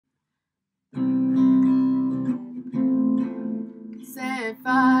Set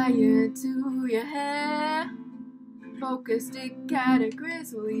fire to your hair. Focus stick at a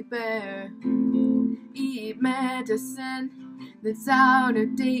grizzly bear. Eat medicine that's out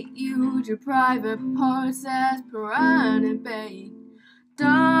of date. Use your private parts as piranha bait.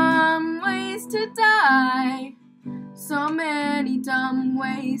 Dumb ways to die. So many dumb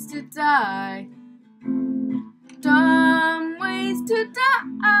ways to die. Dumb ways to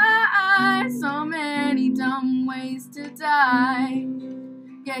die. So many dumb ways to die.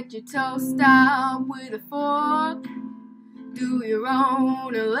 Get your toast out with a fork. Do your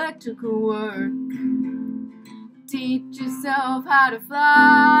own electrical work. Teach yourself how to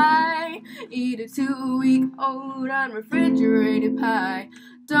fly. Eat a 2-week-old unrefrigerated pie.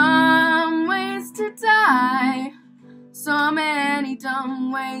 Dumb ways to die. So many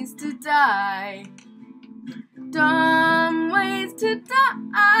dumb ways to die. Dumb ways to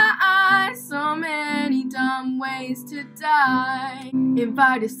die. So many dumb ways to die.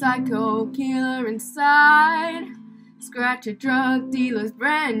 Invite a psycho killer inside. Scratch a drug dealer's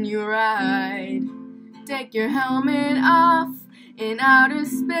brand new ride. Take your helmet off in outer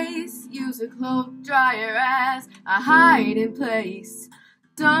space. Use a cloak dryer as a hiding place.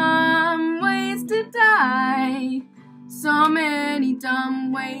 Dumb ways to die. So many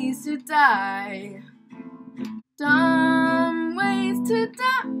dumb ways to die. Dumb ways to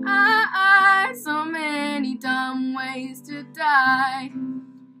die. So many dumb ways to die.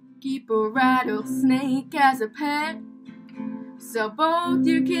 Keep a rattlesnake as a pet. Sell both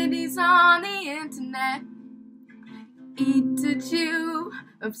your kidneys on the internet. Eat a chew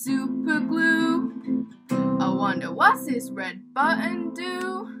of super glue. I wonder what's this red button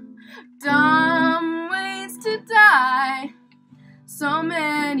do? Dumb ways to die. So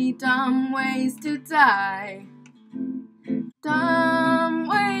many dumb ways to die. Dumb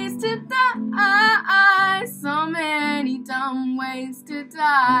ways to die. So many dumb ways to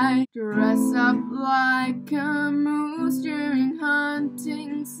die. Dress up like a moose during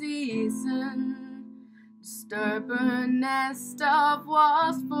hunting season. Disturb a nest of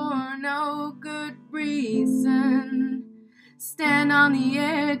wasps for no good reason. Stand on the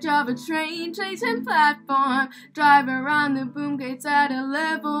edge of a train station platform. Drive around the boom gates at a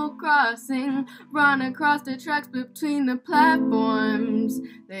level crossing. Run across the tracks between the platforms.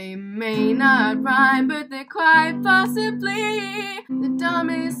 They may not rhyme, but they're quite possibly the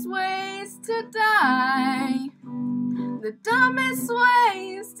dumbest ways to die. The dumbest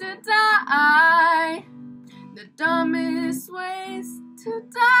ways to die.